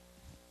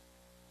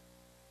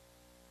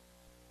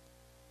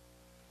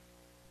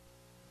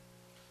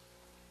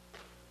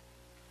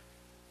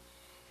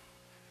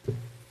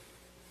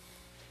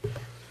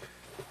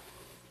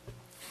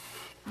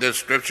This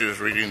scripture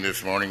is reading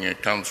this morning.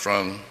 It comes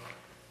from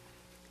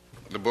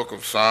the book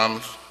of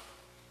Psalms,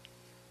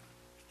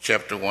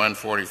 chapter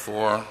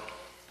 144.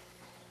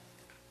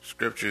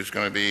 Scripture is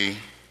going to be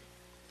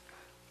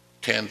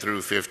 10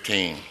 through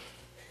 15.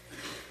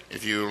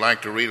 If you would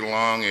like to read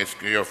along,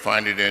 you'll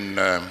find it in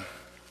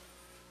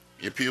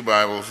your pew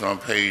Bibles on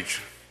page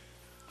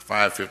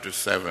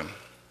 557.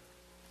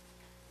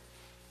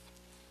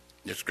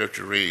 The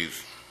scripture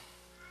reads,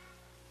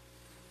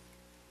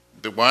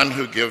 "The one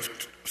who gives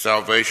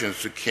salvation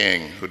to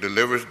king, who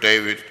delivers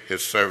David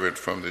his servant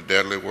from the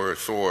deadly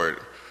sword,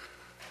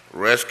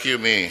 rescue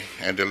me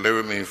and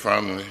deliver me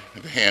from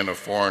the hand of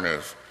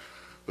foreigners,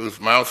 whose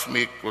mouths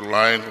speak with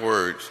lying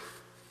words,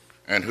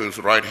 and whose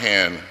right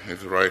hand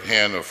is the right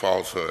hand of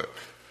falsehood,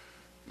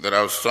 that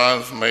our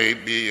sons may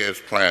be as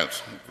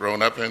plants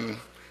grown up in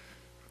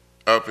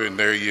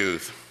their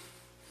youth,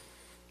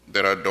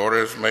 that our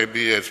daughters may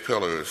be as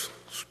pillars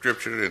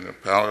sculptured in the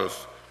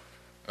palace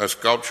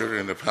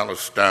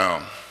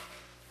stone,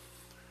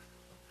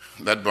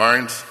 that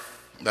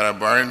our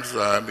barns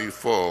be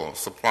full,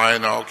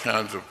 supplying all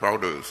kinds of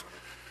produce,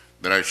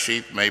 that our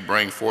sheep may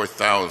bring forth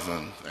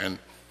thousands and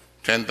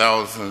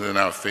 10,000 in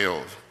our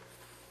fields,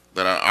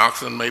 that our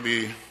oxen may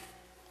be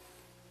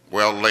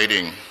well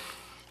laden,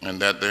 and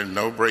that there is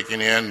no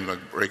breaking in nor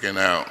breaking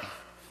out,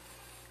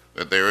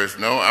 that there is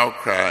no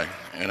outcry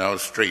in our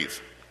streets.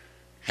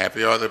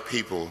 Happy are the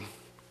people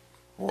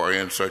who are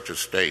in such a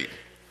state.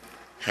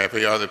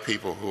 Happy are the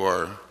people who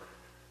are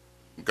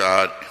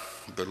God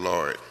the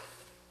Lord."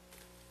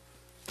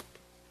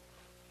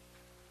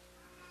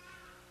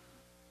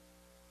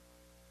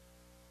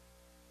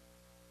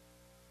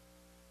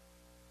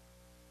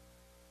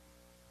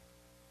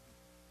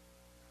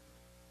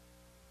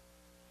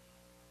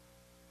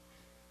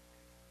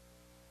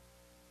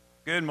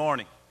 Good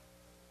morning.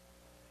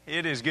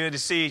 It is good to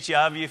see each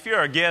of you. If you're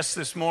our guest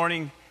this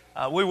morning,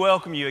 we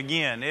welcome you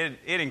again. It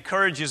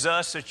encourages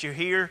us that you're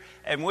here,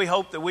 and we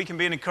hope that we can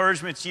be an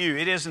encouragement to you.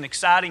 It is an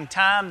exciting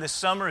time. This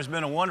summer has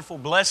been a wonderful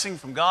blessing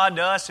from God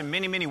to us in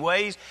many, many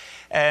ways.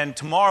 And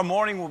tomorrow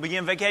morning we'll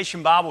begin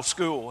Vacation Bible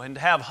School, and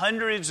to have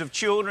hundreds of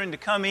children to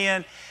come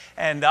in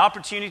and the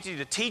opportunity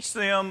to teach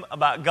them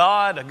about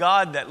God, a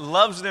God that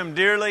loves them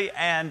dearly,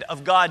 and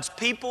of God's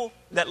people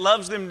that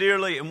loves them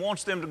dearly and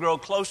wants them to grow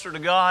closer to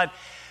God.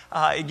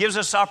 It gives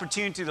us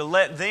opportunity to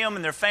let them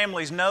and their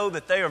families know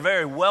that they are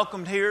very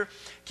welcomed here.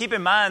 Keep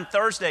in mind,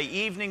 Thursday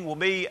evening will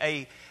be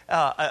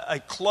a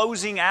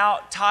closing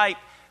out type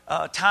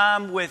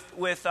time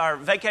with our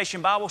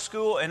Vacation Bible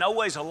School, and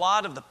always a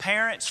lot of the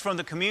parents from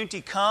the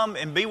community come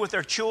and be with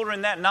their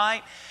children that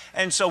night.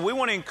 And so we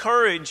want to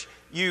encourage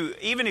you,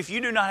 even if you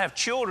do not have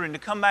children, to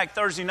come back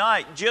Thursday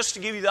night just to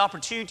give you the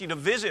opportunity to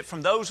visit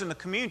from those in the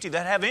community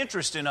that have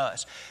interest in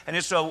us. And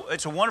it's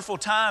a wonderful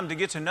time to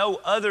get to know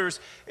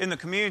others in the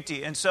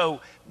community. And so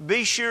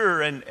be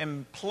sure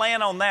and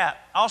plan on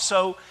that.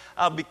 Also,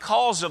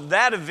 because of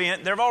that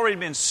event, there have already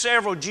been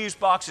several juice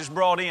boxes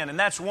brought in, and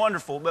that's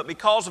wonderful. But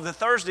because of the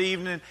Thursday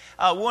evening,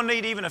 we'll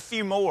need even a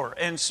few more.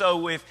 And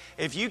so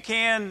if you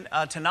can,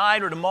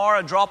 tonight or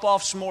tomorrow, drop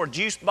off some more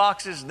juice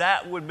boxes,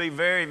 that would be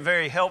very,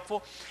 very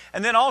helpful.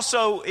 And then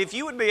also, if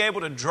you would be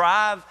able to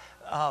drive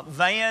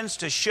vans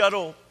to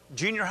shuttle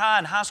junior high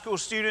and high school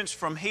students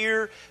from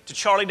here to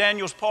Charlie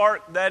Daniels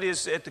Park, that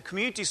is at the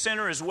community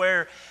center, is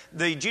where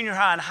the junior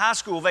high and high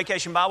school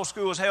Vacation Bible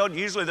School is held.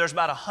 Usually there's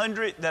about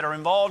 100 that are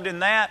involved in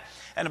that,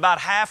 and about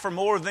half or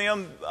more of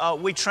them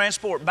we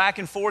transport back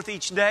and forth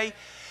each day.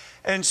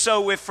 And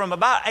so if from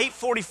about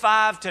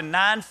 8:45 to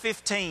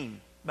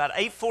 9:15, about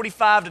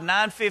 8:45 to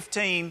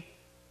 9:15,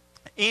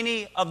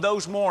 any of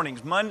those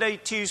mornings, Monday,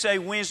 Tuesday,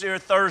 Wednesday, or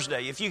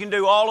Thursday, if you can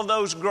do all of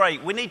those,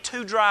 great. We need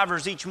 2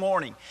 drivers each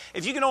morning.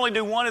 If you can only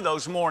do one of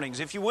those mornings,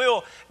 if you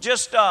will,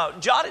 just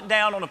jot it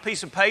down on a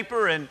piece of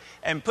paper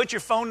and put your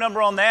phone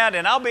number on that,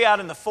 and I'll be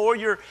out in the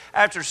foyer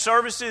after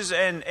services,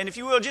 and if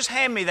you will, just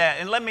hand me that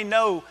and let me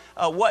know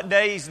what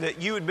days that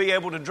you would be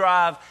able to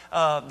drive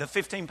the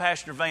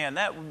 15-passenger van.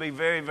 That would be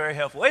very, very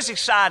helpful. It's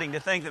exciting to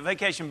think that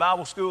Vacation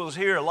Bible School is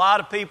here. A lot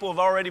of people have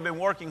already been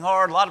working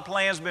hard. A lot of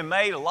plans have been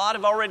made. A lot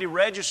have already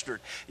registered.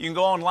 You can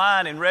go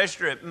online and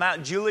register at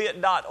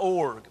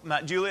mountjuliet.org,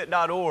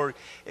 mountjuliet.org,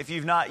 if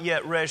you've not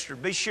yet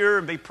registered. Be sure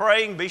and be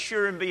praying, be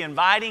sure and be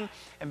inviting,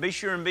 and be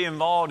sure and be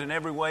involved in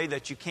every way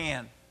that you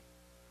can.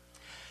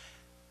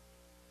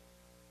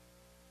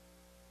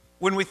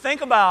 When we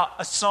think about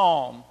a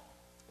psalm,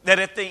 that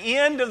at the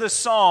end of the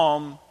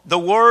psalm, the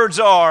words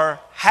are,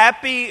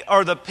 "Happy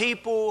are the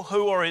people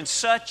who are in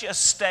such a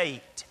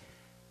state."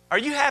 Are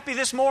you happy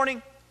this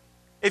morning?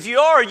 If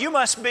you are, you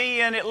must be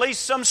in at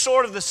least some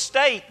sort of the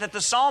state that the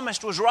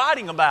psalmist was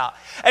writing about.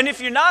 And if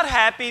you're not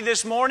happy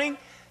this morning,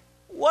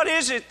 what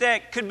is it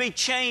that could be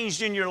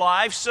changed in your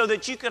life so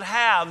that you could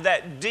have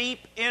that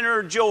deep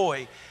inner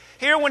joy?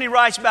 Here when he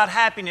writes about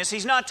happiness,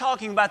 he's not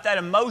talking about that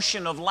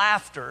emotion of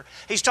laughter.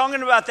 He's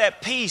talking about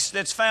that peace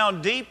that's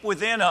found deep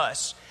within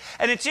us.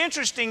 And it's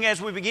interesting as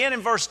we begin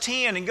in verse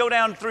 10 and go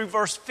down through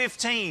verse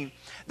 15,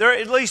 there are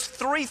at least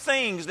 3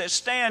 things that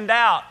stand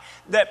out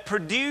that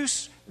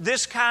produce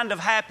this kind of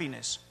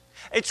happiness.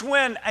 It's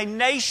when a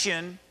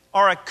nation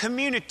or a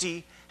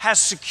community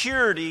has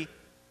security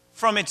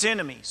from its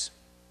enemies.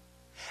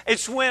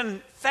 It's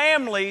when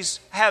families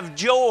have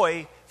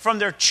joy from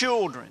their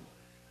children.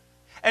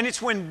 And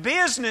it's when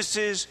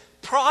businesses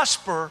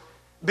prosper,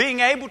 being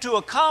able to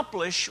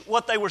accomplish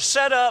what they were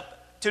set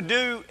up to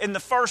do in the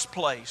first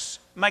place,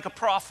 make a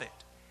profit.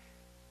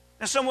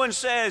 Now someone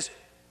says,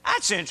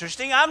 that's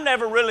interesting. I've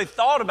never really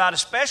thought about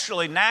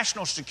especially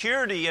national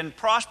security and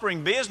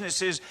prospering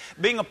businesses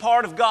being a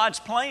part of God's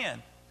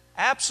plan.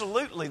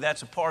 Absolutely,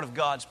 that's a part of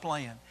God's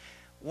plan.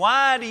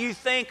 Why do you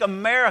think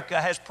America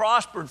has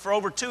prospered for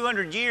over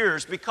 200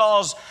 years?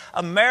 Because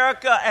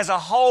America as a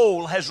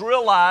whole has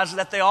realized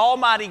that the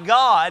Almighty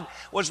God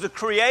was the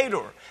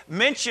Creator,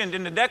 mentioned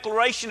in the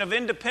Declaration of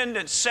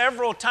Independence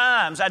several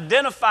times,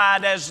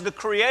 identified as the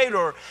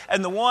Creator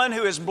and the one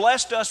who has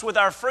blessed us with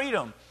our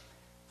freedom.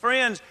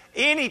 Friends,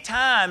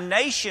 anytime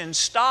nations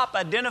stop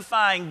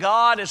identifying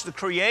God as the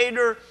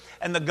Creator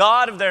and the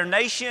God of their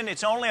nation,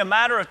 it's only a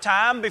matter of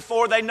time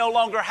before they no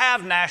longer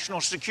have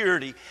national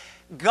security.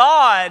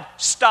 God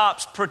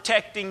stops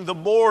protecting the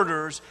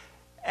borders,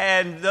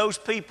 and those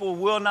people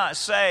will not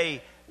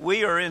say,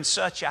 we are in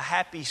such a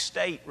happy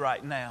state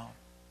right now.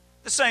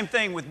 The same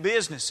thing with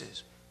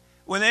businesses.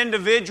 When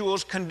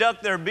individuals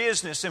conduct their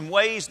business in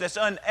ways that's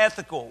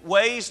unethical,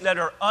 ways that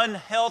are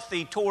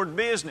unhealthy toward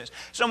business.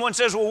 Someone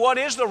says, well, what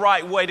is the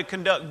right way to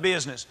conduct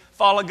business?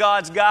 Follow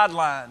God's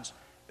guidelines.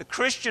 The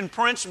Christian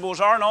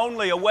principles aren't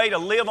only a way to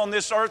live on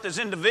this earth as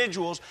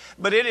individuals,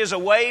 but it is a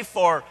way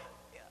for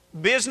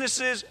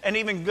businesses and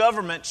even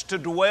governments to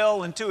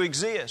dwell and to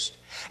exist.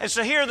 And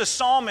so here the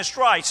psalmist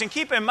writes, and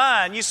keep in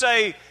mind, you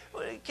say,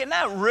 can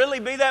that really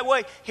be that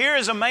way? Here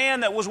is a man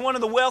that was one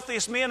of the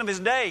wealthiest men of his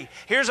day.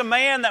 Here's a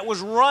man that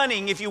was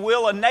running, if you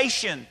will, a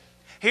nation.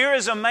 Here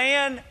is a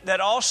man that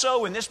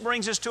also, and this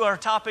brings us to our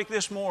topic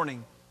this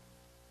morning,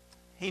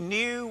 he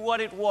knew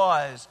what it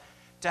was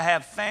to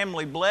have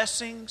family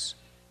blessings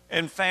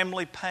and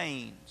family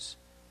pains.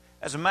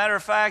 As a matter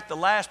of fact, the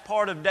last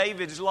part of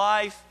David's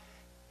life,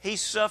 he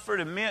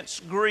suffered immense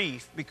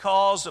grief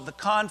because of the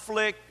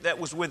conflict that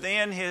was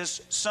within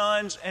his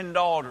sons and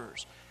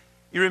daughters.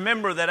 You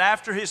remember that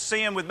after his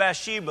sin with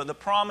Bathsheba, the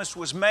promise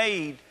was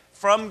made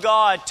from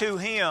God to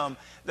him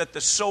that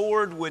the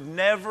sword would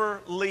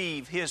never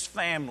leave his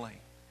family.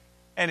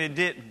 And it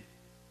didn't.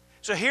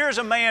 So here's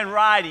a man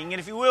writing, and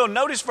if you will,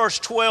 notice verse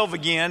 12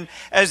 again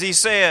as he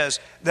says,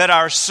 that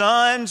our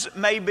sons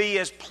may be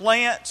as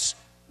plants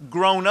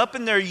grown up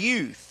in their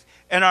youth,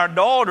 and our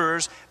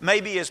daughters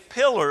may be as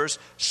pillars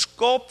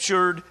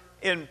sculptured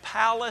in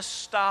palace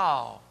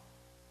style.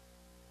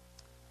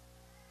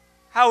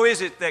 How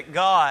is it that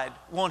God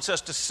wants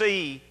us to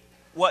see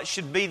what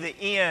should be the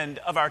end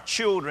of our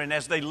children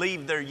as they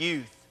leave their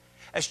youth?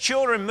 As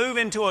children move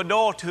into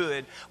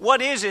adulthood,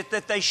 what is it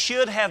that they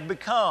should have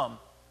become?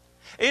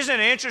 Isn't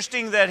it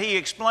interesting that he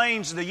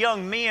explains the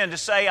young men to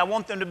say, I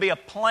want them to be a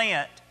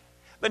plant.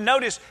 But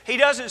notice, he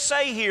doesn't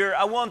say here,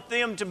 I want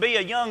them to be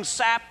a young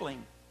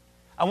sapling.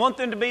 I want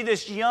them to be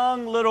this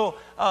young little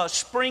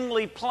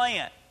springly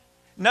plant.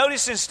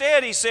 Notice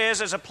instead he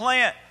says as a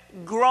plant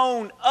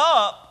grown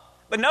up,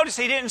 but notice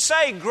he didn't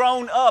say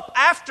grown up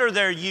after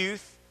their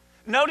youth.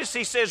 Notice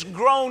he says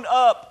grown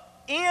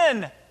up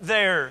in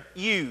their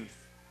youth.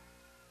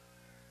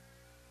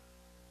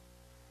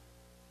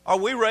 Are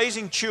we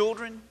raising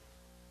children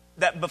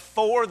that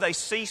before they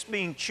cease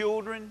being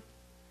children,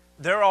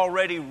 they're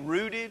already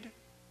rooted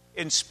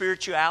in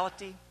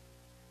spirituality?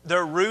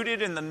 They're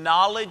rooted in the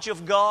knowledge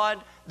of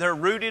God. They're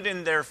rooted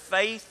in their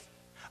faith.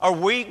 Are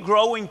we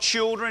growing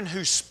children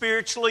who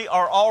spiritually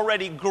are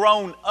already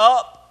grown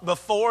up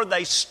before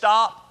they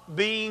stop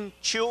being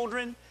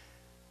children?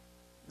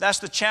 That's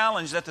the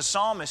challenge that the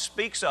psalmist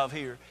speaks of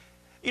here.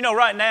 You know,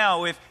 right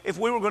now, if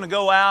we were going to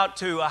go out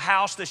to a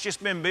house that's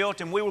just been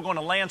built and we were going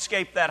to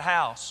landscape that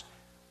house,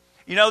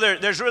 you know,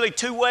 there's really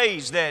two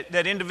ways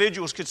that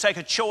individuals could take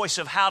a choice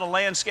of how to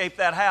landscape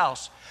that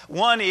house.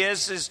 One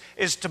is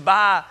to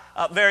buy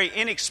very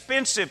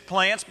inexpensive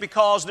plants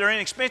because they're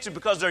inexpensive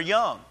because they're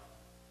young.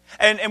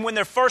 And when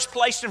they're first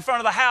placed in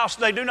front of the house,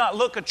 they do not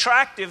look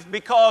attractive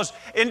because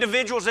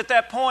individuals at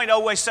that point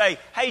always say,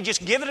 hey,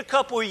 just give it a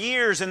couple of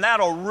years and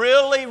that'll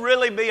really,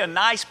 really be a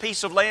nice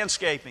piece of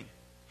landscaping.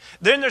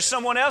 Then there's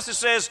someone else that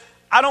says,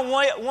 I don't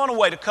want to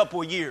wait a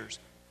couple of years.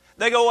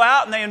 They go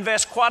out and they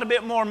invest quite a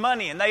bit more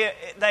money and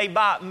they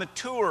buy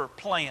mature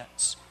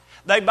plants.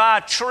 They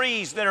buy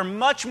trees that are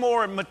much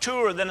more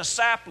mature than a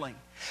sapling.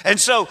 And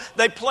so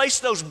they place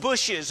those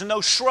bushes and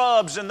those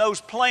shrubs and those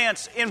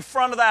plants in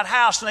front of that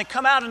house, and they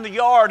come out in the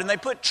yard and they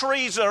put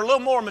trees that are a little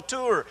more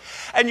mature.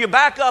 And you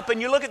back up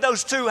and you look at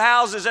those two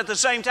houses at the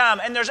same time,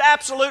 and there's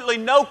absolutely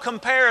no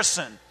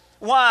comparison.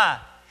 Why?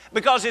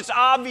 Because it's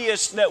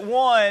obvious that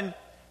one,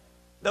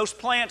 those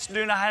plants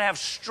do not have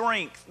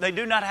strength. They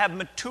do not have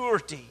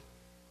maturity.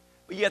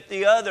 But yet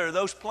the other,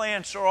 those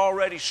plants are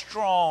already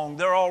strong.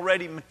 They're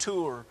already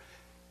mature.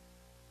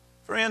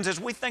 Friends, as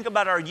we think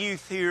about our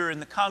youth here in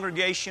the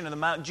congregation of the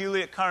Mount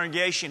Juliet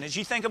congregation, as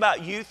you think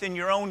about youth in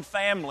your own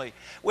family,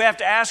 we have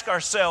to ask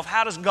ourselves,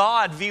 how does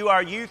God view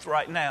our youth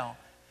right now?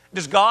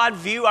 Does God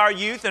view our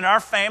youth in our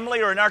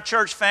family or in our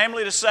church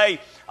family to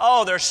say,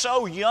 oh, they're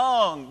so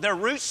young, their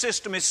root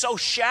system is so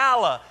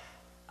shallow,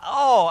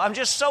 oh, I'm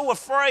just so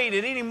afraid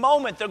at any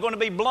moment they're going to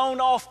be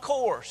blown off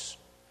course?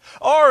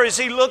 Or is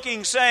He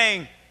looking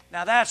saying,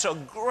 now that's a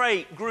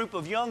great group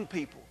of young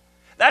people.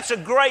 That's a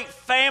great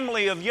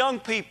family of young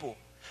people.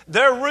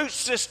 Their root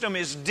system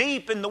is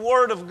deep in the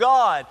Word of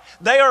God.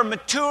 They are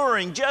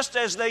maturing just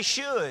as they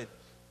should.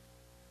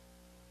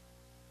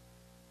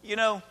 You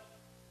know,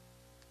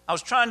 I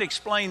was trying to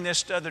explain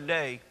this the other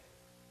day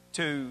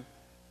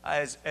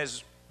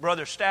as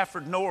Brother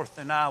Stafford North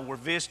and I were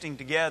visiting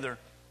together.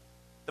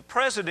 The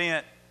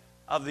president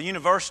of the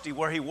university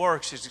where he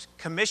works has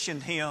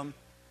commissioned him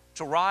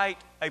to write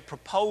a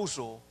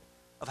proposal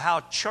of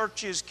how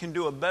churches can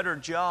do a better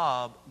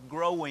job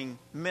growing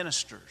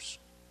ministers.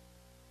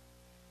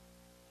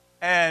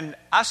 And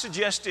I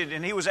suggested,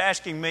 and he was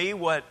asking me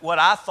what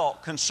I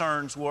thought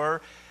concerns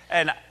were,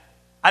 and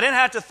I didn't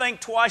have to think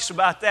twice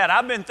about that.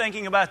 I've been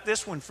thinking about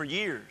this one for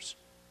years.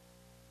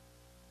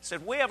 I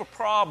said, we have a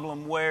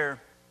problem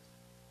where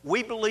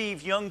we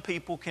believe young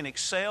people can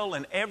excel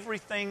in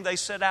everything they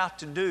set out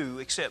to do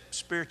except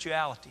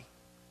spirituality.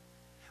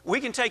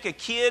 We can take a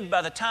kid,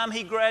 by the time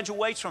he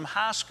graduates from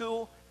high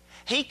school,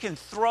 he can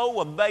throw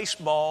a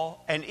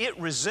baseball and it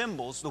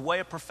resembles the way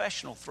a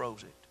professional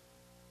throws it.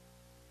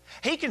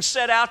 He can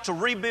set out to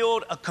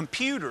rebuild a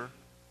computer,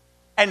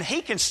 and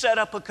he can set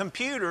up a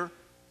computer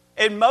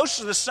in most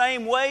of the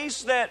same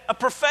ways that a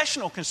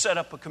professional can set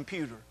up a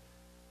computer.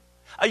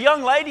 A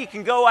young lady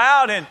can go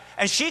out and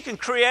she can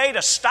create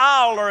a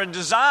style or a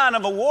design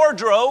of a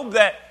wardrobe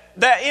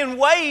that in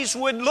ways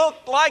would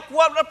look like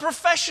what a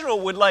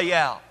professional would lay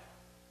out.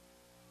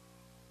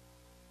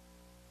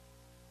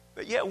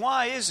 But yet,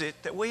 why is it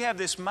that we have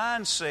this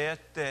mindset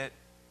that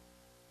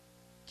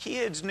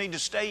kids need to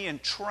stay in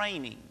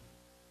training?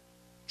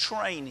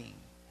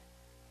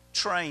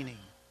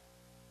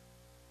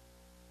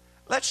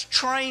 Let's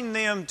train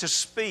them to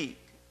speak.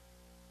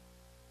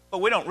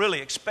 But we don't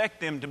really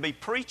expect them to be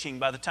preaching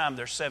by the time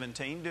they're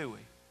 17, do we?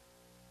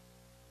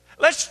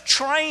 Let's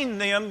train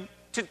them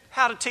to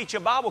how to teach a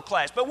Bible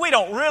class. But we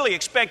don't really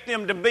expect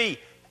them to be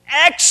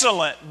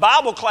excellent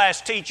Bible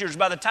class teachers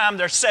by the time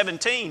they're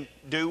 17,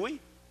 do we?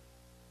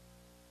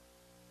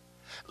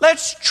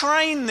 Let's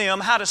train them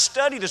how to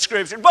study the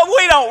Scriptures. But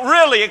we don't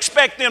really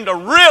expect them to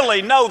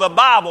really know the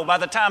Bible by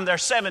the time they're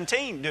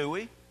 17, do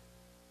we?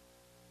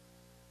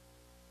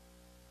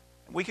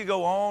 We could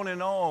go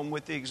on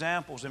with the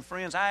examples. And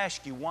friends, I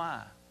ask you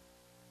why.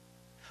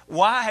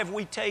 Why have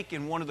we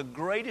taken one of the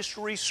greatest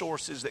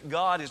resources that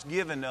God has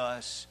given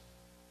us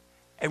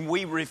and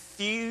we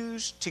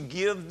refuse to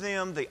give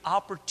them the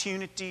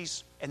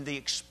opportunities and the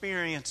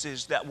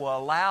experiences that will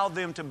allow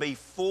them to be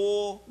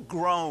full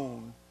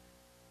grown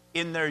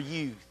in their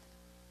youth?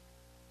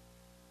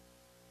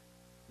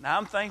 Now,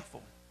 I'm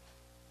thankful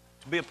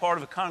to be a part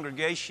of a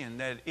congregation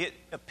that it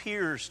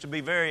appears to be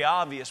very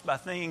obvious by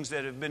things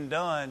that have been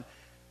done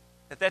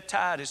that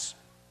tide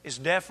is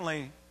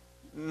definitely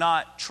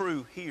not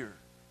true here.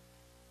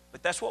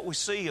 But that's what we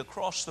see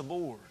across the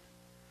board.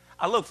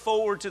 I look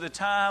forward to the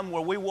time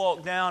where we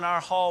walk down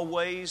our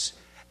hallways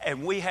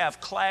and we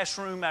have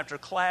classroom after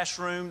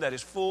classroom that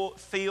is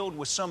filled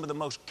with some of the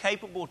most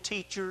capable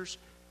teachers,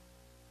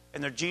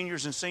 and they're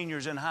juniors and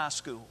seniors in high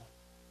school.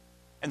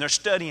 And they're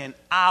studying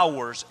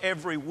hours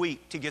every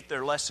week to get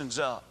their lessons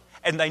up.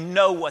 And they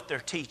know what they're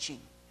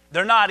teaching.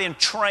 They're not in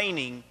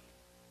training,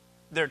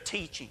 they're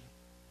teaching.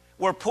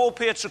 Where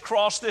pulpits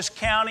across this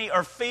county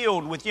are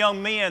filled with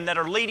young men that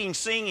are leading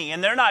singing,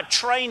 and they're not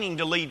training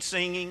to lead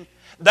singing,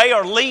 they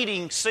are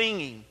leading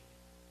singing.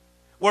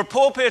 Where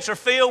pulpits are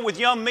filled with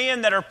young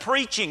men that are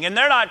preaching, and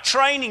they're not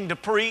training to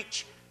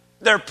preach,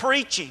 they're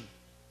preaching.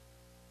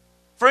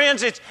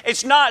 Friends,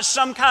 it's not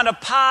some kind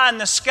of pie in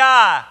the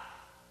sky.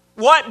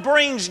 What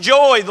brings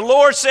joy? The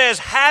Lord says,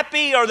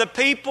 happy are the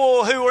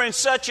people who are in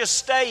such a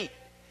state.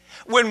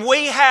 When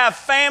we have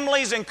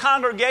families and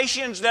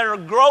congregations that are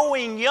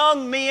growing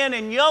young men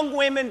and young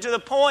women to the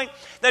point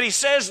that He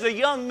says the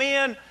young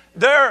men,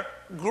 they're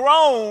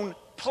grown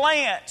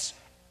plants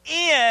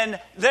in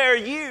their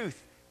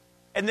youth.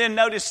 And then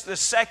notice the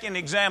second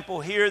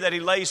example here that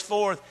He lays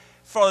forth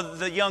for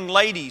the young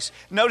ladies.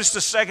 Notice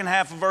the second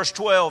half of verse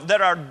 12,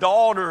 that our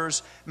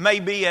daughters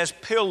may be as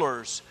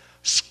pillars,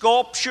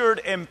 sculptured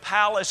in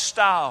palace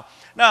style.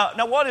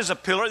 Now what is a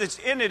pillar?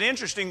 Isn't it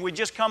interesting? We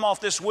just come off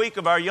this week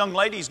of our young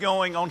ladies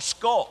going on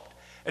Sculpt.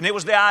 And it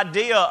was the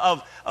idea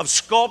of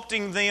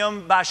sculpting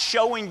them by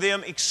showing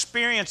them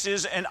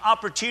experiences and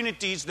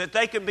opportunities that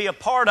they could be a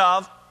part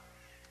of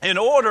in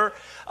order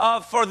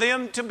for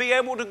them to be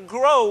able to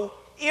grow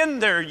in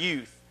their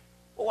youth.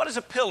 Well, what is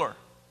a pillar?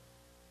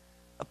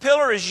 A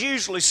pillar is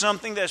usually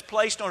something that's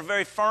placed on a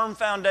very firm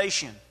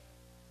foundation.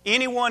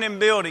 Anyone in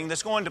building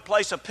that's going to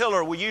place a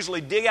pillar will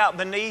usually dig out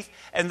beneath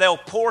and they'll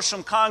pour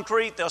some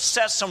concrete, they'll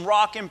set some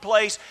rock in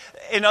place.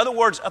 In other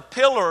words, a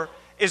pillar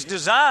is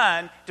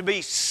designed to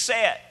be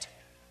set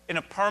in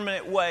a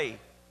permanent way.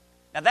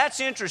 Now that's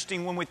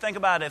interesting when we think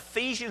about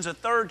Ephesians, the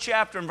 3rd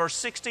chapter, in verse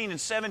 16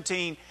 and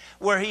 17,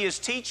 where he is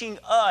teaching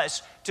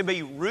us to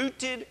be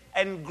rooted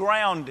and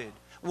grounded.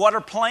 What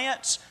are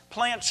plants?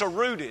 Plants are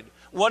rooted.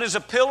 What is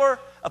a pillar?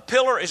 A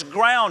pillar is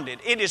grounded.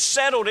 It is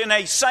settled in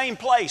a same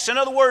place. In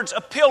other words, a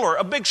pillar,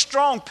 a big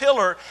strong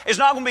pillar, is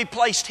not going to be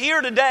placed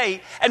here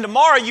today, and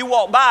tomorrow you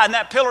walk by and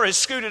that pillar is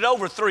scooted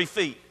over 3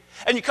 feet.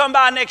 And you come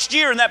by next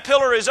year and that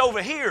pillar is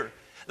over here.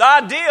 The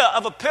idea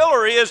of a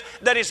pillar is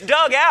that it's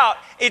dug out,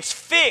 it's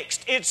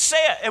fixed, it's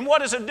set. And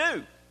what does it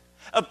do?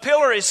 A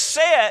pillar is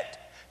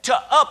set to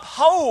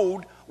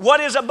uphold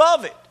what is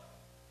above it.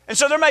 And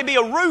so there may be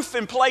a roof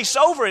in place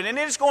over it, and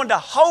it is going to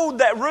hold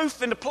that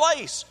roof into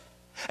place.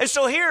 And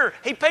so here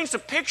he paints a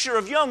picture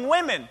of young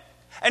women.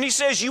 And he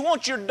says you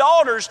want your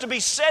daughters to be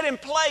set in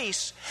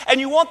place and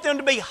you want them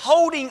to be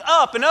holding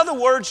up. In other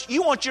words,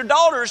 you want your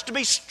daughters to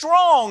be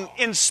strong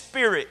in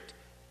spirit.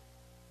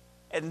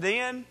 And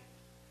then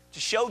to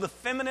show the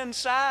feminine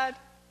side,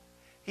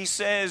 he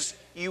says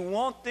you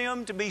want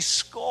them to be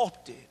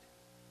sculpted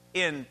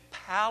in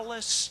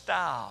palace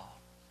style.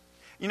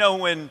 You know,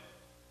 when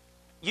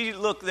you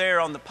look there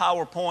on the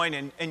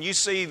PowerPoint and you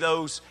see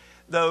those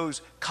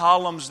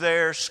columns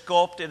there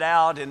sculpted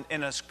out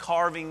in us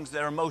carvings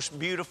that are most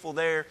beautiful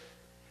there.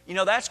 You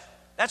know, that's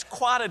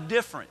quite a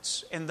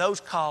difference in those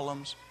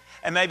columns.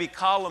 And maybe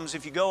columns,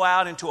 if you go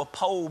out into a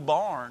pole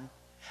barn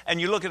and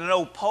you look at an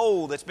old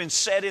pole that's been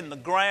set in the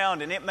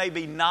ground and it may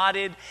be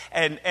knotted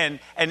and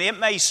it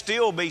may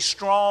still be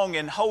strong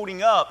and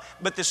holding up.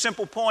 But the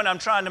simple point I'm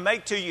trying to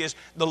make to you is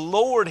the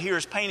Lord here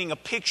is painting a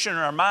picture in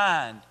our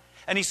mind.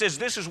 And he says,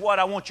 this is what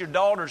I want your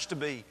daughters to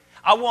be.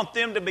 I want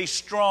them to be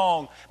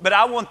strong, but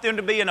I want them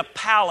to be in a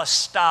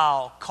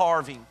palace-style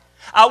carving.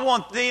 I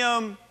want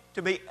them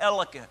to be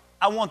elegant.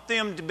 I want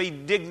them to be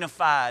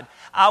dignified.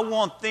 I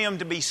want them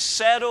to be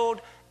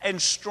settled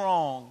and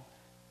strong.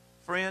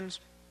 Friends,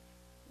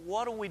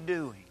 what are we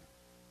doing?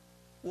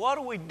 What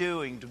are we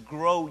doing to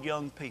grow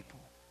young people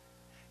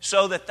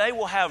so that they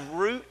will have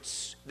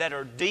roots that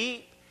are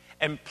deep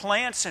and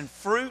plants and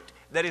fruit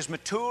that is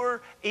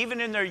mature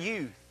even in their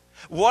youth?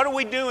 What are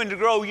we doing to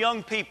grow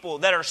young people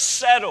that are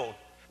settled?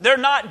 They're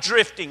not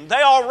drifting.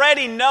 They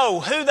already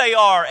know who they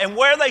are and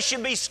where they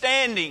should be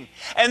standing,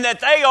 and that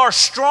they are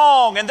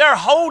strong and they're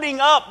holding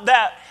up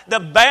the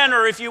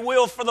banner, if you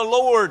will, for the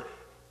Lord.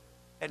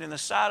 And in the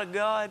sight of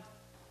God,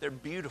 they're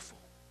beautiful.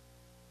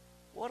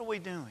 What are we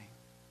doing?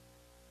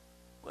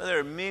 Well, there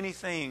are many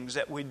things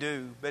that we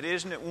do, but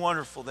isn't it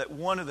wonderful that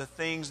one of the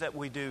things that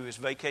we do is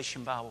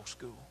Vacation Bible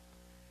School?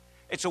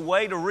 It's a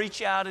way to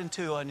reach out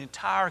into an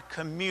entire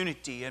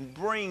community and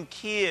bring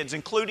kids,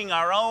 including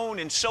our own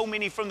and so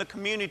many from the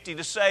community,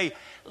 to say,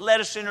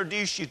 let us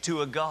introduce you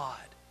to a God.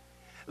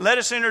 Let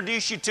us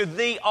introduce you to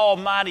the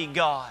Almighty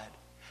God.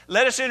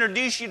 Let us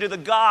introduce you to the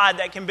God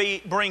that can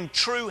bring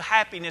true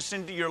happiness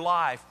into your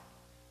life.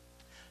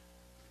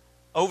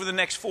 Over the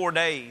next 4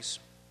 days,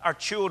 our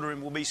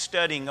children will be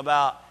studying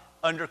about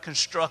under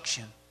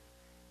construction.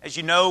 As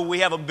you know, we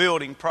have a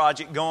building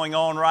project going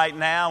on right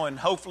now, and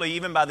hopefully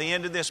even by the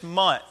end of this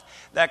month,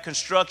 that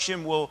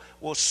construction will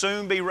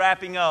soon be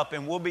wrapping up,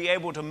 and we'll be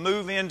able to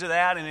move into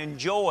that and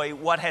enjoy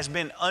what has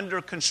been under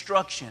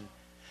construction.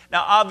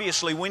 Now,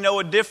 obviously, we know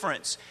a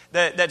difference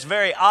that's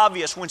very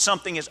obvious when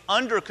something is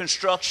under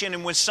construction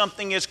and when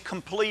something is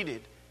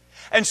completed.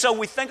 And so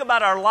we think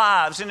about our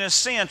lives, and in a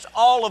sense,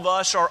 all of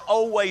us are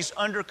always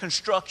under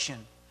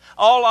construction.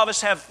 All of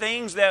us have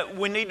things that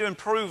we need to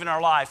improve in our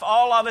life.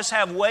 All of us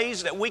have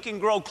ways that we can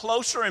grow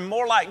closer and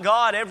more like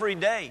God every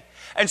day.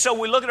 And so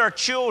we look at our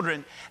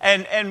children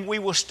and we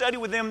will study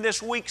with them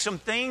this week some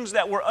things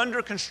that were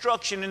under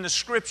construction in the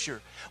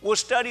Scripture. We'll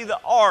study the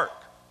ark.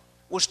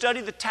 We'll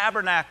study the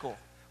tabernacle.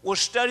 We'll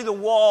study the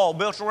wall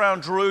built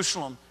around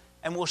Jerusalem.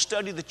 And we'll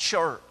study the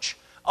church.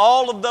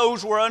 All of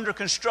those were under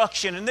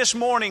construction. And this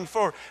morning,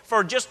 for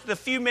just the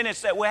few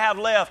minutes that we have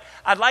left,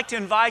 I'd like to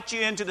invite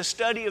you into the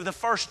study of the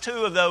first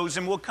 2 of those,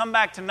 and we'll come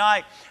back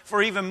tonight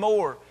for even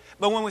more.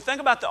 But when we think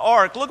about the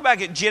ark, look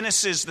back at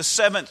Genesis, the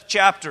 7th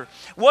chapter.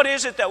 What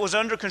is it that was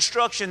under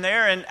construction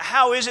there, and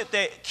how is it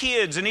that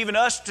kids and even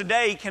us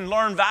today can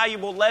learn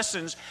valuable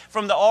lessons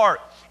from the ark?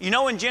 You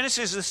know, in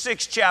Genesis, the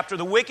 6th chapter,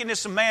 the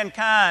wickedness of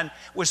mankind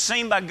was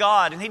seen by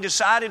God, and He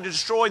decided to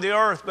destroy the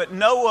earth. But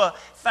Noah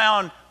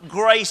found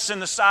grace in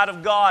the sight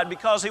of God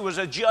because he was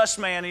a just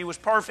man, and he was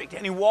perfect,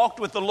 and he walked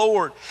with the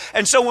Lord.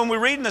 And so when we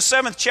read in the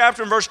 7th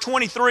chapter in verse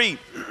 23,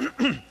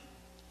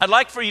 I'd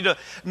like for you to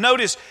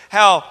notice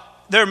how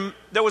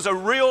there was a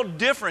real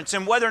difference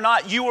in whether or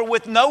not you were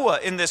with Noah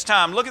in this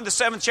time. Look at the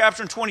 7th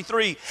chapter and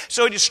 23.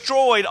 So He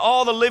destroyed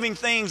all the living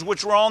things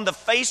which were on the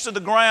face of the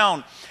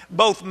ground,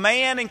 both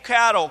man and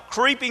cattle,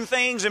 creeping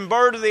things and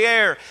bird of the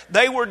air.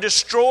 They were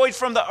destroyed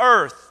from the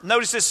earth.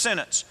 Notice this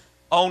sentence.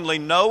 Only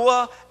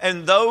Noah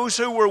and those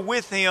who were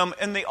with him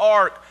in the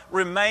ark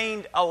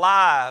remained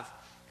alive.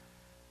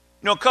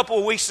 You know, a couple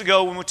of weeks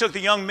ago when we took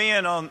the young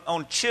men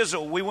on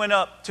Chisel, we went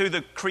up to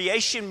the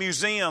Creation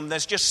Museum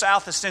that's just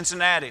south of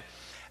Cincinnati.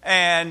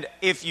 And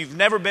if you've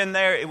never been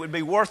there, it would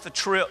be worth the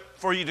trip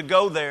for you to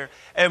go there.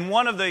 And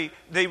one of the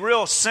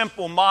real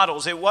simple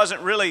models, it wasn't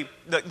really,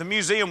 the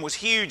museum was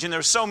huge and there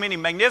were so many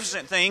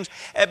magnificent things.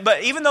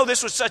 But even though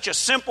this was such a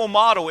simple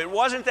model, it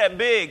wasn't that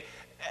big.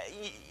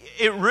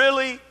 It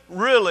really,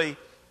 really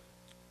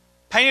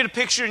painted a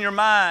picture in your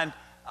mind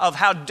of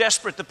how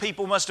desperate the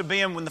people must have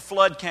been when the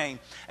flood came.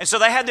 And so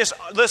they had this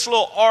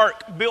little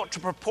ark built to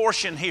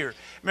proportion here.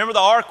 Remember, the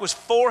ark was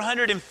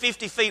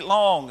 450 feet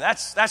long.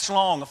 That's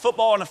long. A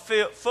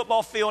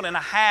football field and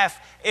a half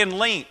in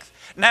length.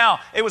 Now,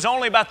 it was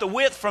only about the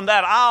width from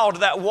that aisle to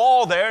that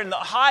wall there, and the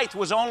height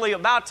was only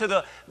about to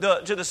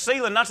the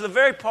ceiling, not to the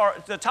very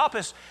part, the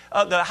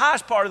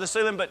highest part of the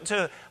ceiling, but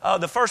to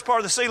the first part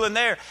of the ceiling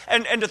there.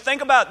 And to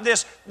think about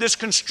this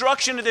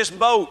construction of this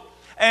boat,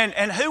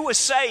 and who was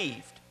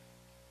saved?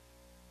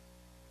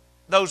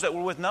 Those that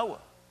were with Noah.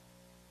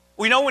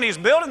 We know when he was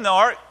building the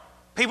ark,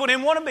 people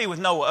didn't want to be with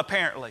Noah,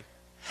 apparently.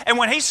 And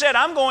when he said,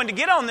 I'm going to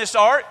get on this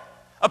ark,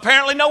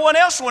 apparently no one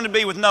else wanted to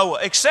be with Noah,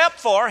 except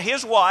for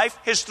his wife,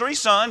 his 3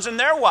 sons, and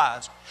their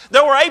wives.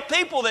 There were 8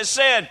 people that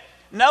said,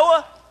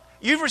 Noah,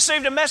 you've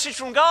received a message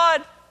from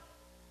God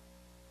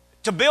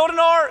to build an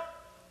ark,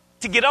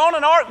 to get on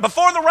an ark,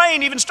 before the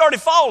rain even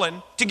started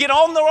falling, to get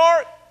on the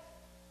ark.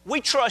 We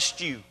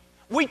trust you.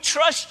 We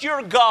trust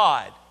your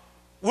God.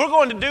 We're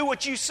going to do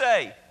what you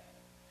say.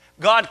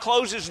 God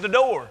closes the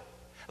door.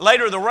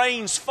 Later, the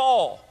rains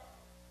fall.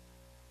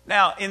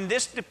 Now, in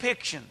this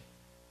depiction,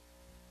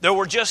 there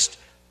were just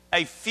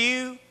a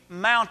few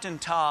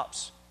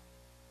mountaintops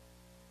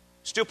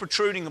still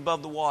protruding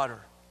above the water.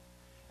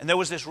 And there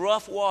was this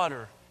rough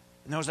water,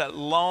 and there was that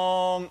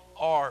long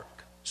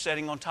ark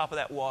sitting on top of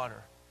that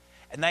water.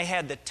 And they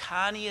had the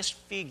tiniest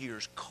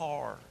figures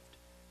carved.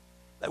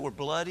 They were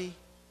bloody,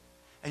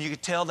 and you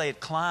could tell they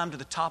had climbed to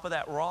the top of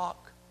that rock.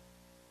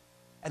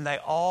 And they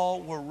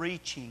all were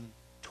reaching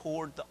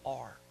toward the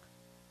ark.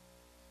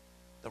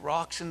 The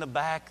rocks in the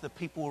back, the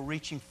people were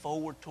reaching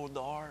forward toward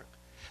the ark.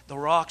 The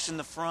rocks in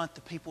the front,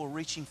 the people were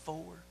reaching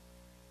forward.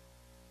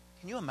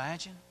 Can you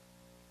imagine?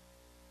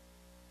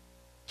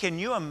 Can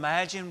you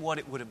imagine what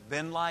it would have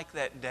been like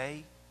that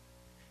day?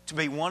 To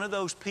be one of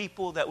those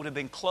people that would have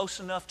been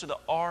close enough to the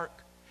ark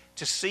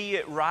to see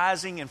it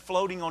rising and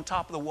floating on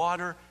top of the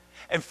water,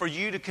 and for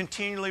you to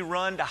continually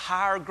run to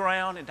higher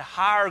ground and to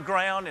higher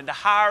ground and to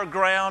higher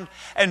ground,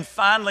 and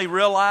finally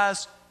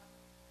realize,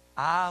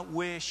 I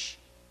wish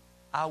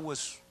I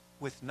was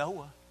with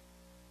Noah.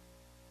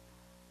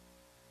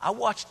 I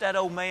watched that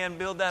old man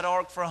build that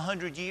ark for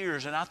 100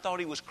 years and I thought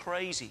he was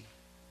crazy.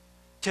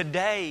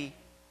 Today,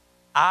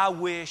 I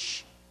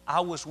wish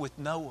I was with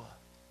Noah.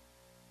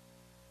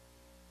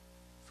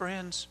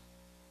 Friends,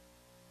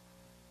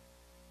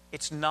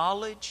 it's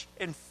knowledge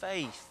and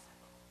faith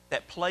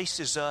that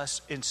places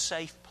us in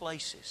safe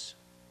places.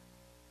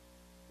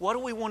 What do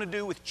we want to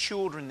do with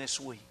children this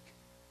week?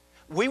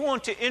 We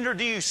want to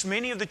introduce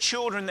many of the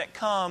children that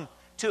come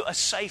to a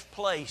safe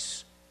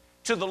place,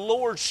 to the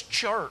Lord's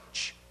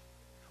church.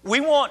 We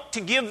want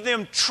to give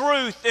them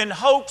truth in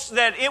hopes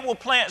that it will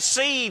plant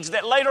seeds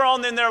that later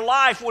on in their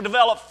life will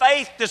develop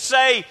faith to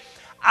say,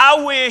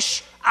 I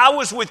wish I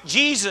was with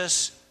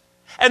Jesus.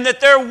 And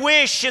that their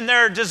wish and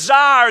their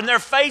desire and their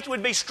faith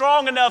would be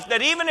strong enough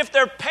that even if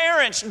their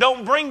parents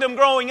don't bring them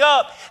growing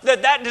up,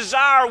 that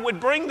desire would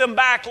bring them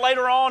back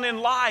later on in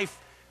life.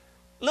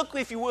 Look,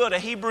 if you will, to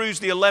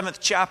Hebrews the 11th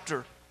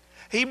chapter.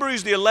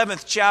 Hebrews the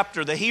 11th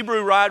chapter, the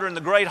Hebrew writer in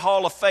the Great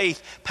Hall of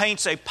Faith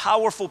paints a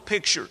powerful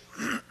picture.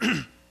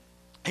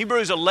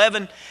 Hebrews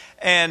 11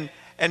 and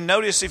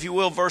notice, if you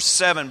will, verse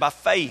 7. By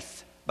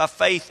faith,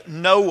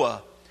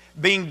 Noah,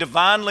 being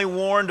divinely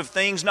warned of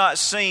things not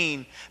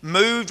seen,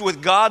 moved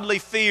with godly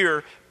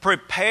fear,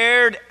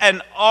 prepared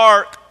an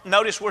ark.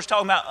 Notice we're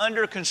talking about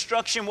under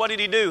construction. What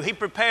did he do? He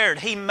prepared,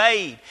 he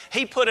made,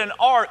 he put an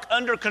ark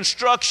under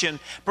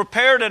construction,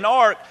 prepared an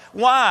ark.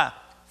 Why?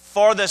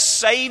 For the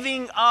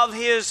saving of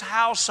his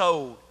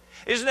household.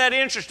 Isn't that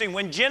interesting?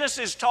 When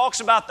Genesis talks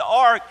about the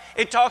ark,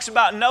 it talks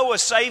about Noah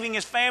saving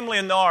his family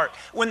in the ark.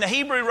 When the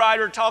Hebrew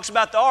writer talks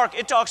about the ark,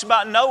 it talks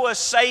about Noah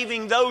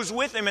saving those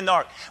with him in the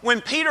ark. When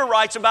Peter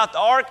writes about the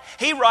ark,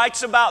 he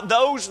writes about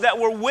those that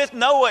were with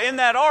Noah in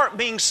that ark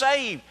being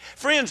saved.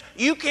 Friends,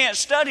 you can't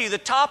study the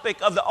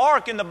topic of the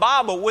ark in the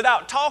Bible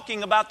without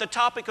talking about the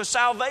topic of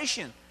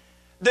salvation.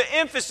 The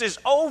emphasis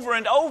over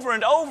and over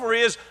and over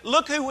is,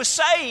 look who was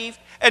saved.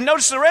 And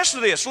notice the rest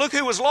of this. Look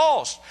who was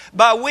lost.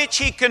 By which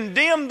he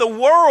condemned the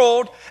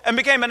world and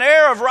became an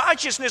heir of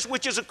righteousness,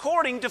 which is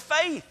according to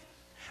faith.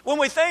 When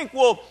we think,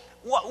 well,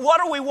 what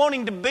are we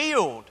wanting to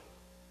build?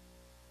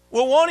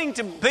 We're wanting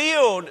to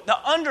build the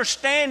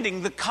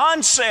understanding, the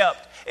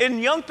concept in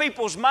young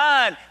people's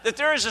mind that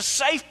there is a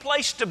safe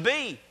place to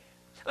be.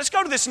 Let's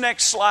go to this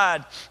next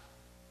slide.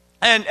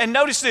 And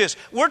notice this.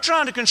 We're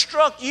trying to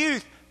construct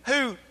youth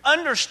who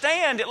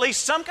understand at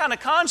least some kind of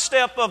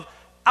concept of,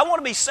 I want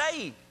to be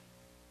saved.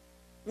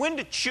 When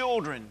do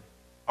children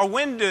Or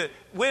when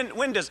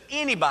does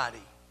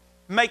anybody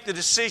make the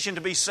decision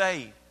to be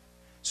saved?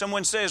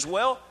 Someone says,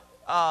 well,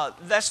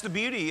 that's the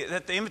beauty,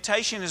 that the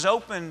invitation is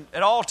open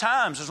at all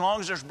times. As long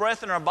as there's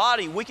breath in our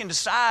body, we can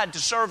decide to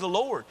serve the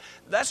Lord.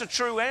 That's a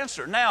true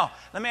answer. Now,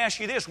 let me ask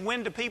you this.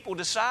 When do people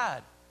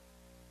decide?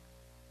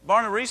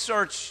 Barna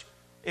Research,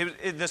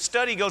 the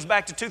study goes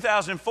back to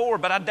 2004,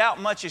 but I doubt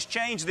much has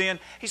changed then.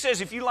 He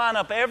says if you line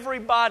up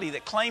everybody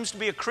that claims to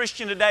be a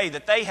Christian today,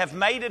 that they have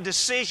made a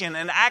decision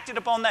and acted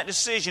upon that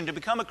decision to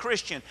become a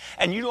Christian,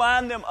 and you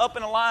line them up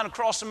in a line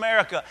across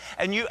America,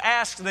 and you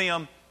ask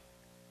them,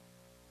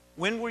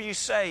 when were you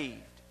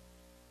saved?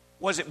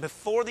 Was it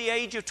before the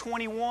age of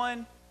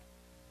 21?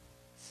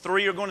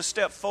 3 are going to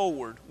step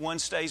forward, 1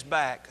 stays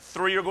back.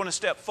 3 are going to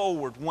step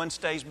forward, 1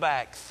 stays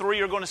back. 3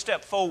 are going to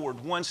step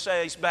forward, 1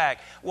 stays back.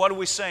 What are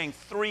we saying?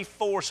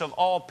 3/4 of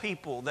all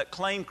people that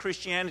claim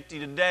Christianity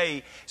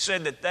today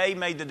said that they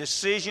made the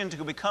decision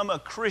to become a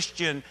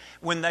Christian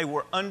when they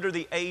were under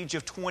the age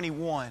of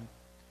 21.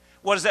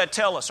 What does that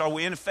tell us? Are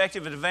we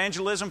ineffective at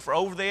evangelism for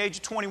over the age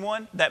of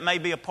 21? That may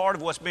be a part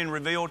of what's being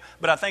revealed,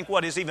 but I think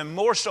what is even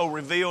more so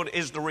revealed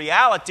is the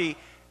reality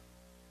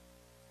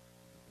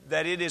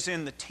that it is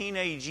in the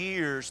teenage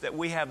years that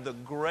we have the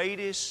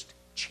greatest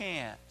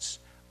chance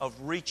of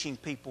reaching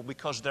people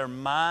because their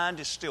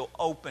mind is still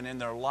open and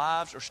their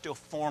lives are still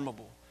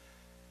formable.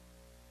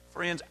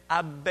 Friends,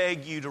 I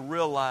beg you to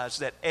realize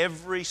that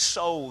every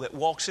soul that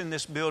walks in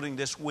this building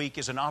this week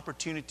is an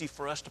opportunity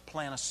for us to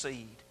plant a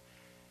seed,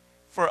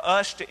 for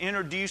us to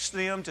introduce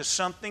them to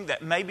something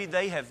that maybe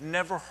they have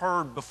never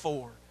heard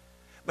before.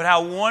 But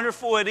how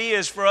wonderful it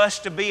is for us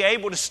to be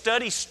able to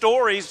study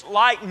stories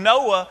like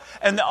Noah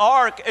and the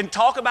ark and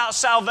talk about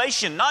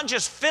salvation, not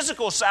just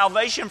physical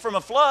salvation from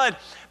a flood,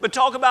 but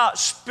talk about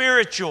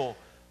spiritual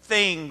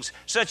things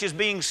such as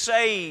being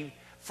saved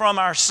from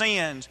our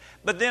sins.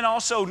 But then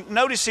also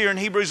notice here in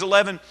Hebrews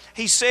 11,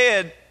 he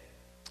said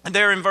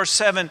there in verse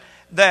 7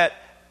 that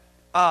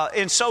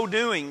in so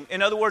doing,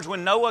 in other words,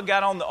 when Noah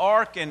got on the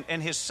ark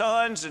and his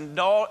sons and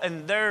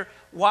their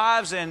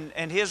wives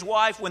and his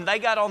wife, when they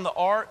got on the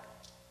ark,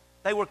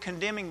 they were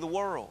condemning the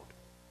world.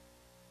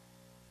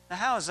 Now,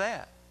 how is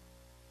that?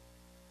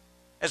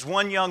 As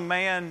one young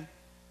man,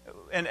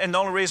 and the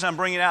only reason I'm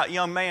bringing out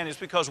young man is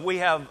because we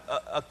have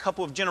a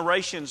couple of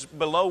generations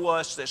below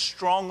us that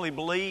strongly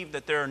believe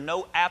that there are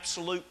no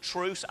absolute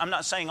truths. I'm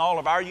not saying all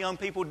of our young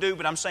people do,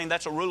 but I'm saying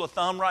that's a rule of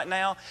thumb right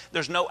now.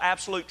 There's no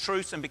absolute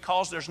truths, and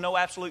because there's no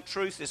absolute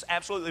truth, it's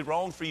absolutely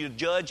wrong for you to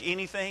judge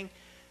anything.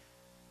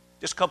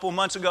 Just a couple of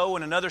months ago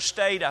in another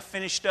state, I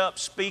finished up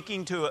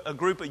speaking to a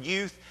group of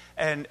youth,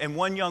 and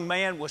one young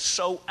man was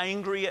so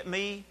angry at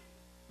me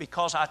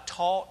because I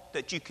taught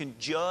that you can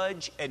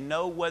judge and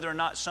know whether or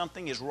not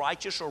something is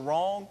righteous or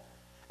wrong.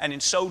 And in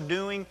so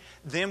doing,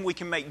 then we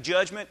can make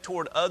judgment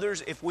toward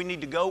others if we need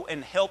to go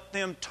and help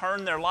them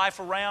turn their life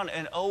around.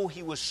 And oh,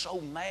 he was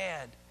so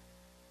mad.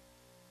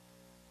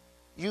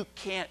 You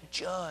can't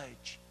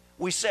judge.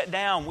 We sat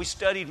down, we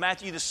studied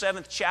Matthew the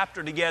 7th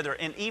chapter together,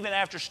 and even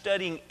after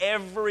studying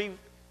every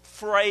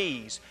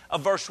phrase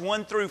of verse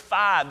 1 through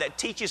 5 that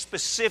teaches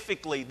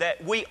specifically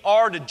that we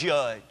are to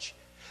judge,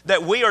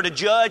 that we are to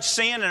judge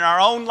sin in our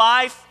own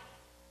life,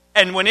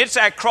 and when it's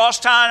that cross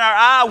tie in our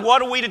eye,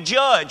 what are we to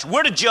judge?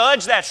 We're to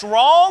judge that's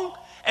wrong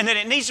and that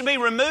it needs to be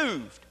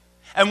removed.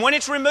 And when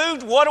it's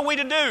removed, what are we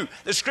to do?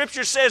 The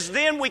Scripture says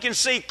then we can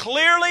see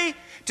clearly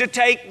to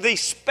take the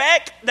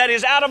speck that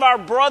is out of our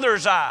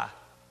brother's eye.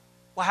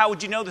 Well, how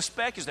would you know the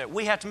speck is there?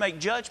 We have to make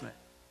judgment.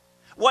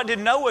 What did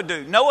Noah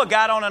do? Noah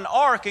got on an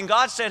ark and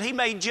God said he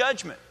made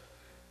judgment.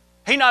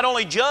 He not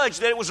only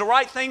judged that it was the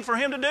right thing for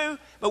him to do,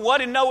 but what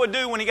did Noah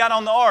do when he got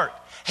on the ark?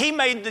 He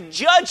made the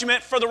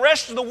judgment for the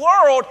rest of the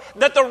world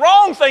that the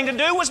wrong thing to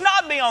do was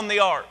not be on the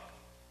ark.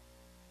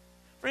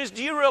 Friends,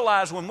 do you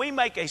realize when we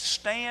make a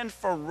stand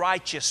for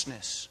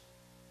righteousness,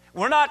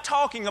 we're not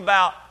talking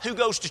about who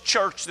goes to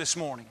church this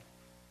morning.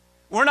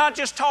 We're not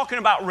just talking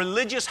about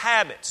religious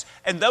habits,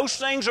 and those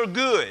things are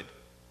good.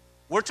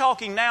 We're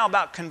talking now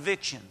about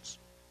convictions.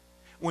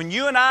 When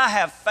you and I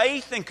have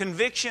faith and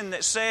conviction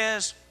that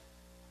says,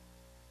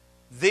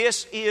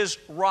 this is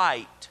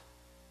right,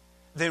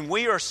 then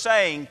we are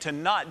saying to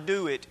not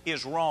do it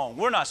is wrong.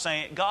 We're not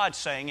saying it, God's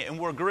saying it, and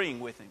we're agreeing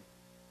with Him.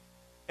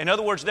 In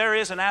other words, there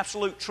is an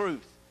absolute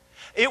truth.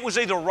 It was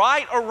either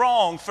right or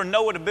wrong for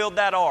Noah to build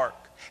that ark.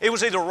 It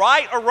was either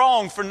right or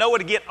wrong for Noah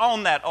to get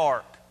on that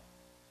ark.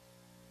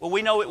 Well,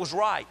 we know it was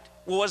right.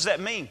 Well, what does that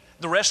mean?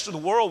 The rest of the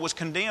world was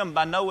condemned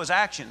by Noah's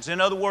actions.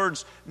 In other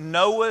words,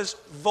 Noah's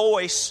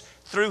voice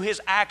through his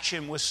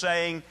action was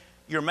saying,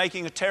 you're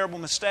making a terrible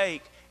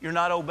mistake. You're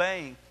not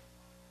obeying.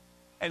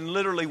 And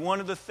literally one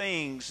of the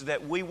things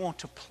that we want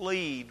to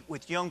plead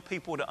with young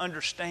people to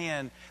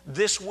understand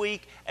this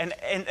week and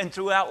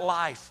throughout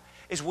life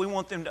is we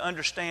want them to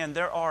understand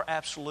there are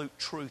absolute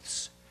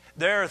truths.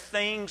 There are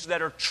things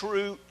that are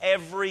true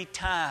every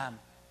time.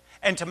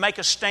 And to make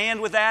a stand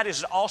with that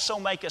is to also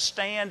make a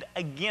stand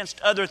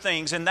against other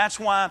things. And that's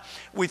why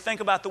we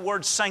think about the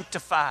word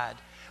sanctified.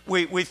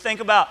 We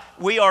think about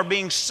we are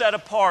being set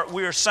apart,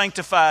 we are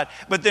sanctified.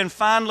 But then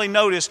finally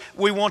notice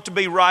we want to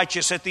be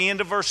righteous. At the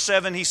end of verse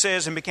 7 he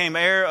says, and became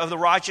heir of the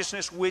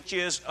righteousness which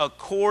is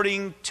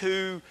according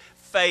to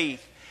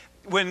faith.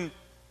 When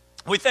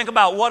we think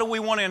about what do we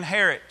want to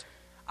inherit,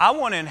 I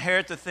want to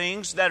inherit the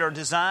things that are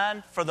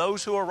designed for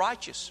those who are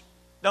righteous.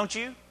 Don't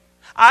you?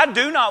 I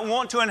do not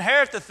want to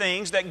inherit the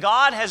things that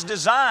God has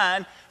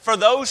designed for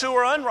those who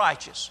are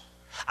unrighteous.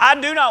 I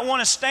do not want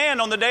to stand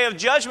on the day of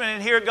judgment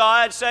and hear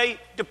God say,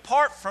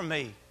 depart from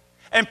me,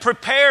 and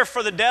prepare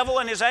for the devil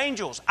and his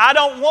angels. I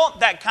don't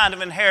want that kind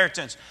of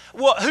inheritance.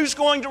 Well, who's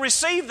going to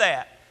receive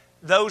that?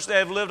 Those that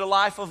have lived a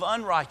life of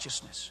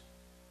unrighteousness.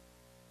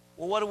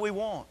 Well, what do we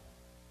want?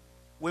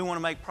 We want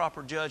to make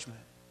proper judgment.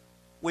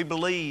 We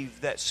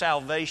believe that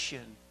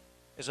salvation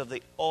is of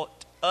the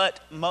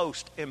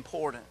utmost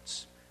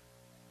importance.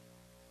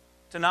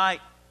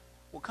 Tonight,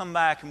 we'll come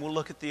back and we'll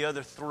look at the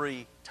other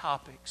three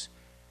topics.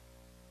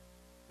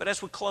 But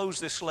as we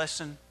close this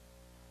lesson,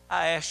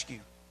 I ask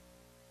you,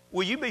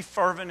 will you be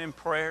fervent in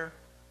prayer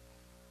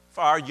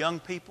for our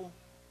young people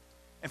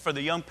and for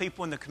the young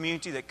people in the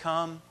community that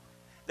come,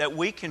 that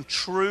we can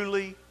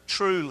truly,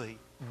 truly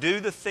do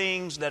the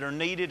things that are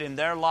needed in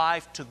their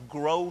life to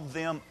grow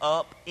them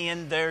up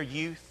in their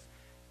youth?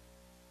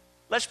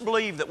 Let's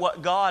believe that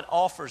what God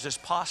offers is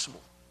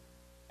possible,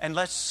 and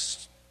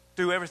let's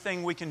do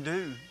everything we can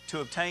do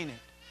to obtain it.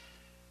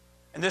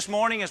 And this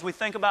morning, as we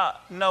think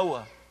about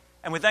Noah,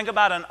 and we think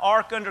about an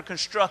ark under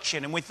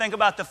construction, and we think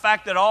about the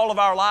fact that all of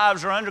our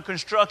lives are under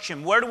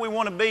construction, where do we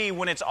want to be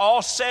when it's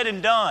all said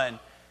and done?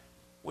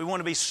 We want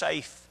to be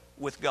safe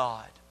with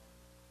God.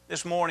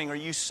 This morning, are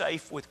you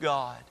safe with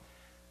God?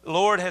 The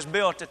Lord has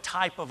built a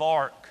type of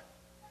ark.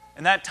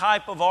 And that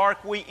type of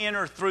ark we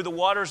enter through the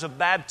waters of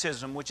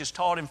baptism, which is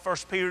taught in 1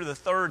 Peter, the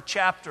 3rd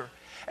chapter.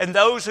 And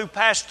those who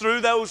pass through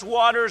those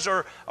waters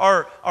are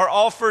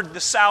offered the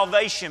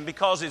salvation,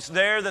 because it's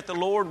there that the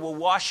Lord will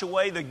wash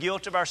away the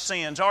guilt of our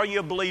sins. Are you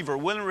a believer,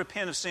 willing to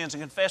repent of sins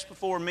and confess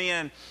before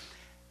men?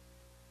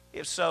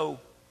 If so,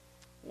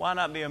 why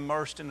not be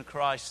immersed into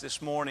Christ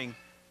this morning,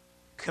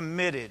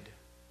 committed,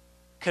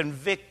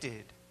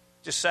 convicted,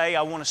 to say,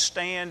 I want to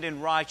stand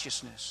in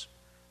righteousness.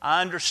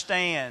 I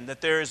understand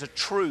that there is a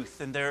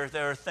truth and there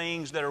are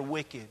things that are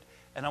wicked,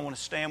 and I want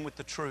to stand with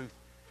the truth.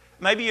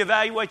 Maybe you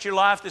evaluate your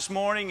life this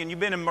morning and you've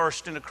been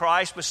immersed into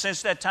Christ, but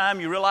since that time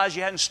you realize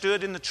you hadn't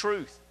stood in the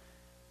truth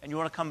and you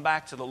want to come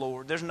back to the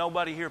Lord. There's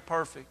nobody here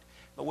perfect,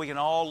 but we can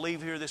all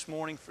leave here this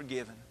morning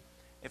forgiven.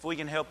 If we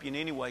can help you in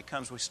any way,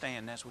 come as we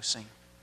stand as we sing.